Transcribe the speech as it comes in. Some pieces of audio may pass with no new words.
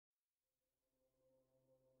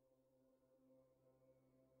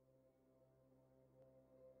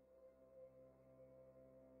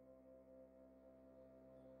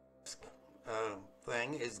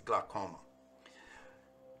thing is glaucoma.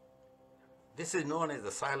 This is known as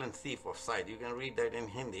the silent thief of sight. You can read that in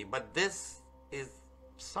Hindi, but this is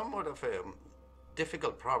somewhat of a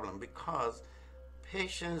difficult problem because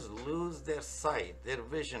patients lose their sight, their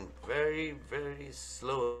vision very, very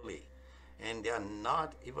slowly, and they are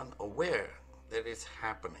not even aware that it's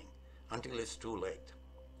happening until it's too late.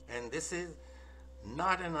 And this is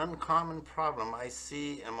not an uncommon problem I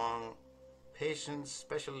see among patients,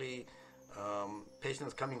 especially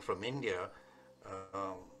patients coming from India.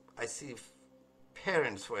 I see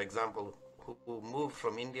parents, for example, who moved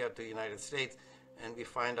from India to the United States, and we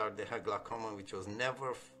find out they have glaucoma, which was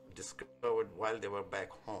never discovered while they were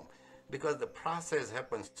back home, because the process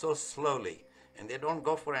happens so slowly, and they don't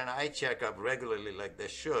go for an eye checkup regularly like they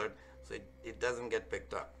should, so it doesn't get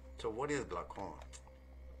picked up. So what is glaucoma?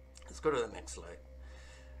 Let's go to the next slide.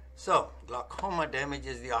 So glaucoma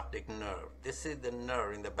damages the optic nerve. This is the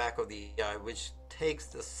nerve in the back of the eye which takes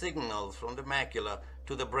the signals from the macula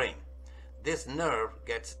to the brain. This nerve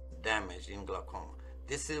gets damaged in glaucoma.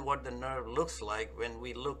 This is what the nerve looks like when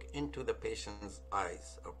we look into the patient's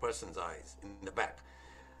eyes or person's eyes in the back.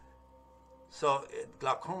 So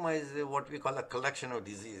glaucoma is what we call a collection of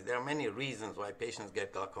disease. There are many reasons why patients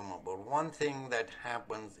get glaucoma, but one thing that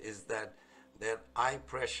happens is that their eye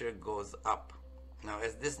pressure goes up. Now,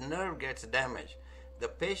 as this nerve gets damaged, the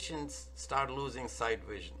patients start losing sight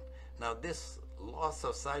vision. Now, this loss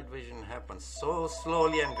of sight vision happens so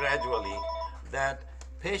slowly and gradually that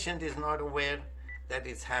patient is not aware that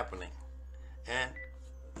it's happening. And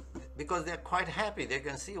because they're quite happy, they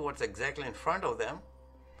can see what's exactly in front of them.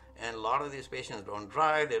 And a lot of these patients don't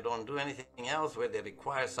drive, they don't do anything else where they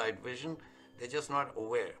require sight vision. They're just not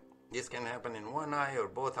aware. This can happen in one eye or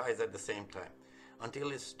both eyes at the same time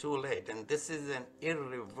until it's too late. And this is an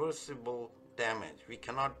irreversible damage. We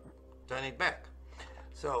cannot turn it back.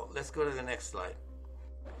 So let's go to the next slide.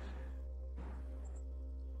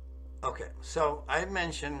 Okay, so I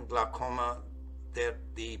mentioned glaucoma, that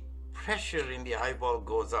the pressure in the eyeball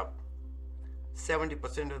goes up.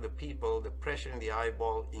 70% of the people, the pressure in the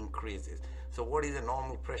eyeball increases. So what is the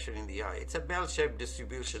normal pressure in the eye? It's a bell-shaped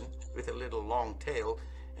distribution with a little long tail,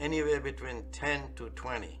 anywhere between 10 to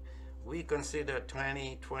 20. We consider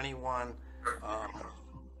 20, 21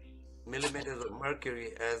 millimeters of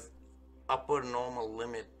mercury as upper normal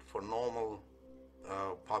limit for normal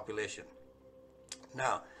population.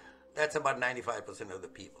 Now, that's about 95% of the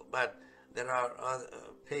people, but there are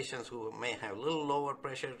patients who may have a little lower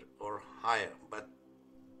pressure or higher, but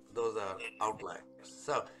those are outliers.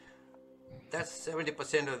 So that's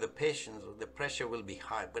 70% of the patients, the pressure will be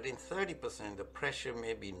high, but in 30%, the pressure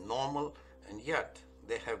may be normal, and yet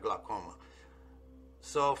they have glaucoma.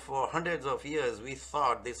 So for hundreds of years, we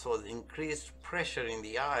thought this was increased pressure in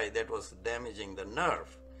the eye that was damaging the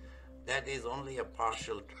nerve. That is only a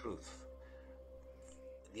partial truth.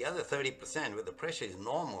 The other 30%, where the pressure is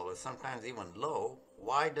normal or sometimes even low,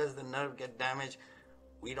 why does the nerve get damaged?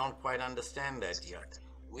 We don't quite understand that yet.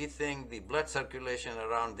 We think the blood circulation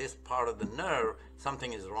around this part of the nerve,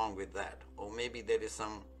 something is wrong with that. Or maybe there is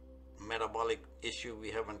some metabolic issue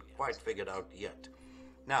we haven't quite figured out yet.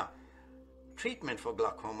 Now, treatment for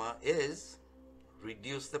glaucoma is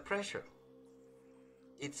reduce the pressure.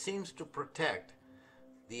 It seems to protect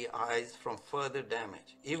the eyes from further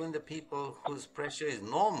damage. Even the people whose pressure is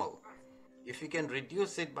normal, if you can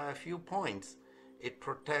reduce it by a few points, it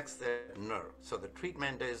protects the nerve. So the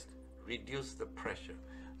treatment is reduce the pressure.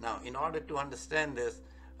 Now, in order to understand this,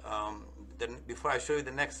 before I show you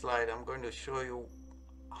the next slide, I'm going to show you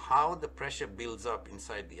how the pressure builds up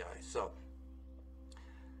inside the eye. So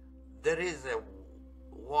there is a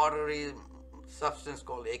watery substance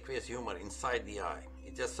called aqueous humor inside the eye.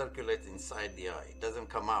 It just circulates inside the eye. It doesn't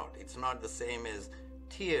come out. It's not the same as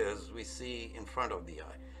tears we see in front of the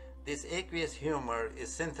eye. This aqueous humor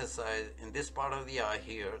is synthesized in this part of the eye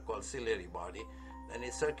here called ciliary body, and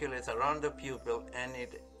it circulates around the pupil and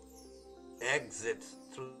it exits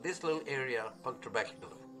through this little area called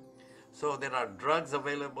trabeculum. So there are drugs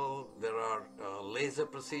available, there are laser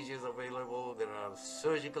procedures available, there are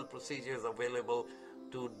surgical procedures available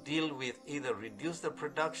to deal with either reduce the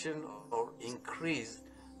production or increase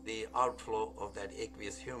the outflow of that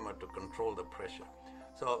aqueous humor to control the pressure.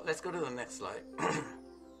 So let's go to the next slide.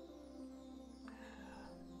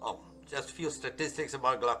 Just a few statistics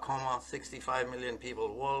about glaucoma. 65 million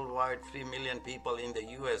people worldwide, 3 million people in the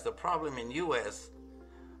US. The problem in US,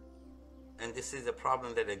 and this is a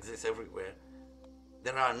problem that exists everywhere,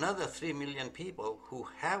 there are another 3 million people who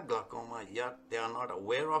have glaucoma, yet they are not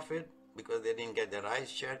aware of it because they didn't get their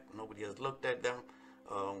eyes checked. Nobody has looked at them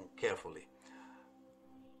carefully.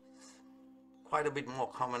 quite a bit more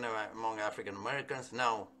common among African Americans.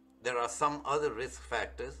 Now, there are some other risk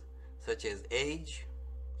factors, such as age.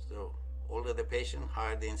 So, older the patient,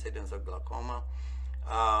 higher the incidence of glaucoma.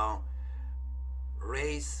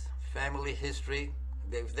 Race, family history.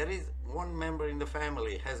 If there is one member in the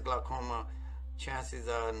family has glaucoma, chances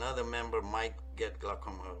are another member might get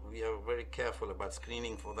glaucoma. We are very careful about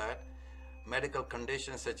screening for that. Medical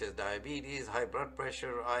conditions such as diabetes, high blood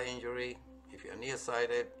pressure, eye injury, if you're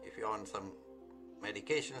nearsighted, if you're on some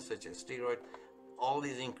medications such as steroid, all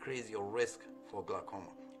these increase your risk for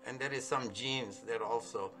glaucoma. And there is some genes that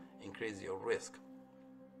also increase your risk.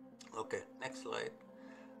 Okay, next slide.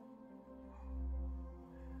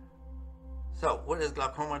 So what does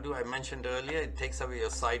glaucoma do? I mentioned earlier, it takes away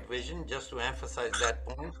your sight vision. Just to emphasize that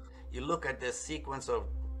point, you look at this sequence of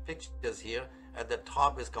pictures here. At the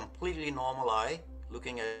top is completely normal eye,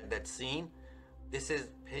 looking at that scene. This is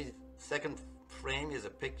his second frame is a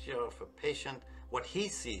picture of a patient, what he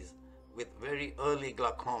sees with very early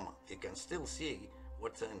glaucoma. He can still see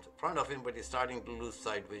what's in front of him, but he's starting to lose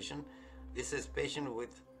sight vision. This is patient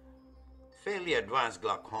with fairly advanced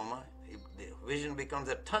glaucoma. The vision becomes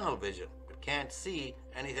a tunnel vision, but can't see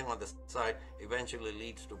anything on the side, eventually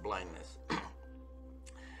leads to blindness.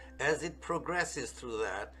 As it progresses through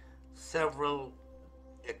that, several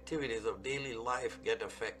activities of daily life get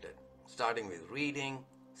affected, starting with reading,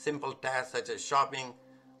 simple tasks such as shopping,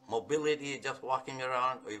 mobility, just walking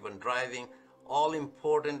around, or even driving. All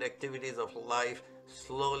important activities of life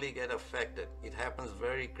slowly get affected. It happens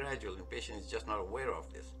very gradually, and the patient is just not aware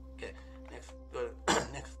of this. Okay,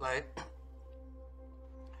 next slide.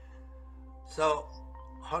 So,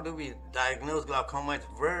 how do we diagnose glaucoma? It's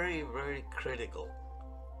very, very critical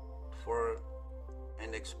for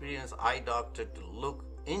an experienced eye doctor to look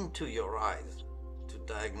into your eyes to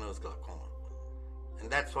diagnose glaucoma. And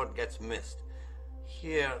that's what gets missed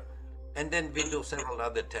here. And then we do several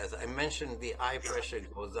other tests. I mentioned the eye pressure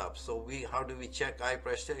goes up. So how do we check eye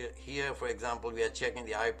pressure? Here, for example, we are checking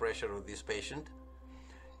the eye pressure of this patient.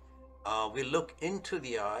 We look into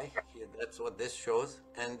the eye. Here, that's what this shows.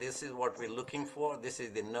 And this is what we're looking for. This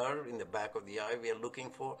is the nerve in the back of the eye we are looking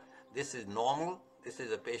for. This is normal. This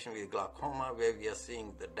is a patient with glaucoma where we are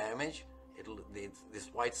seeing the damage. This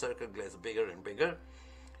white circle gets bigger and bigger.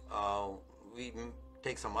 We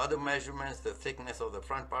take some other measurements, the thickness of the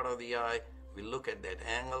front part of the eye. We look at that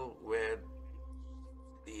angle where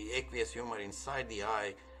the aqueous humor inside the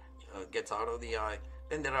eye gets out of the eye.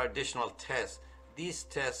 Then there are additional tests. These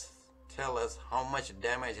tests tell us how much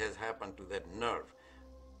damage has happened to that nerve.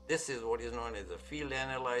 This is what is known as a field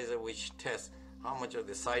analyzer, which tests how much of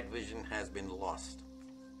the sight vision has been lost.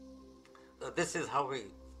 So this is how we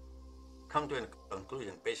come to a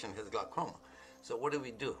conclusion. Patient has glaucoma. So what do we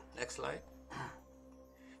do? Next slide.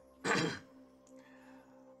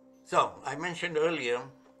 So I mentioned earlier,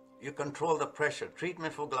 you control the pressure.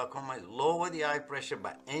 Treatment for glaucoma is lower the eye pressure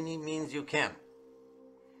by any means you can.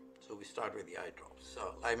 So we start with the eye drops.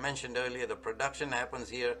 So I mentioned earlier, the production happens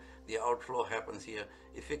here, the outflow happens here.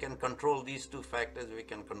 If we can control these two factors, we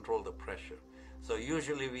can control the pressure. So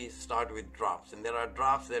usually we start with drops, and there are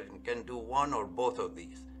drops that can do one or both of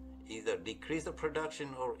these, either decrease the production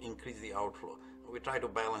or increase the outflow. We try to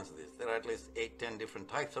balance this. There are at least 8-10 different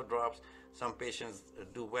types of drops. Some patients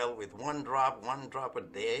do well with one drop a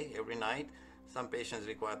day, every night. Some patients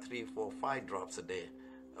require 3, 4, 5 drops a day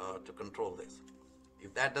to control this.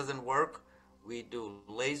 If that doesn't work, we do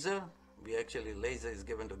laser. Laser is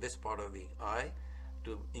given to this part of the eye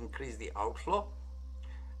to increase the outflow.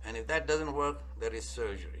 And if that doesn't work, there is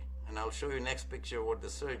surgery. And I'll show you next picture what the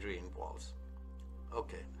surgery involves.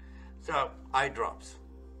 Okay, so eye drops.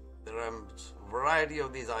 There are a variety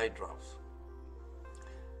of these eye drops,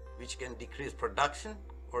 which can decrease production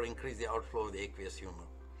or increase the outflow of the aqueous humor.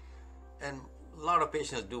 And a lot of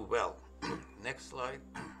patients do well. Next slide.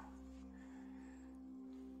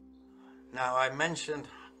 Now I mentioned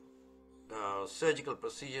surgical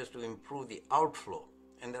procedures to improve the outflow,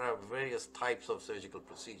 and there are various types of surgical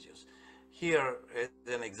procedures. Here is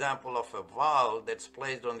an example of a valve that's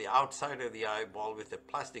placed on the outside of the eyeball with a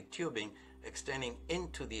plastic tubing extending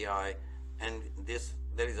into the eye, and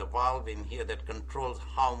there is a valve in here that controls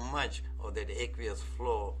how much of that aqueous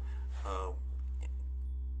flow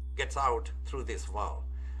gets out through this valve.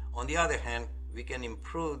 On the other hand, we can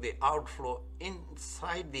improve the outflow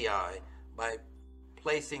inside the eye by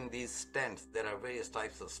placing these stents. There are various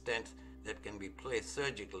types of stents that can be placed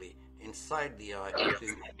surgically inside the eye to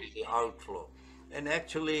increase the outflow. And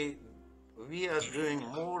actually, we are doing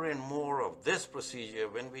more and more of this procedure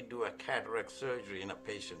when we do a cataract surgery in a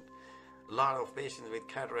patient. A lot of patients with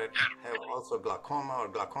cataract have also glaucoma, or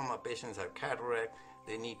glaucoma patients have cataract,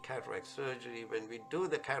 they need cataract surgery. When we do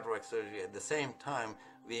the cataract surgery, at the same time,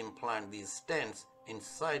 we implant these stents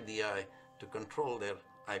inside the eye to control their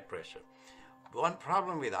eye pressure. One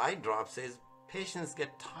problem with eye drops is patients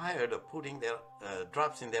get tired of putting their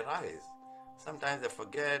drops in their eyes. Sometimes they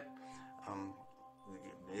forget.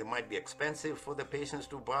 It might be expensive for the patients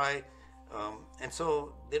to buy, and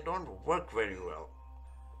so they don't work very well.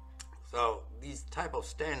 So these type of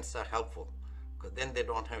stents are helpful, because then they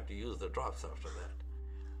don't have to use the drops after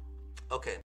that. Okay.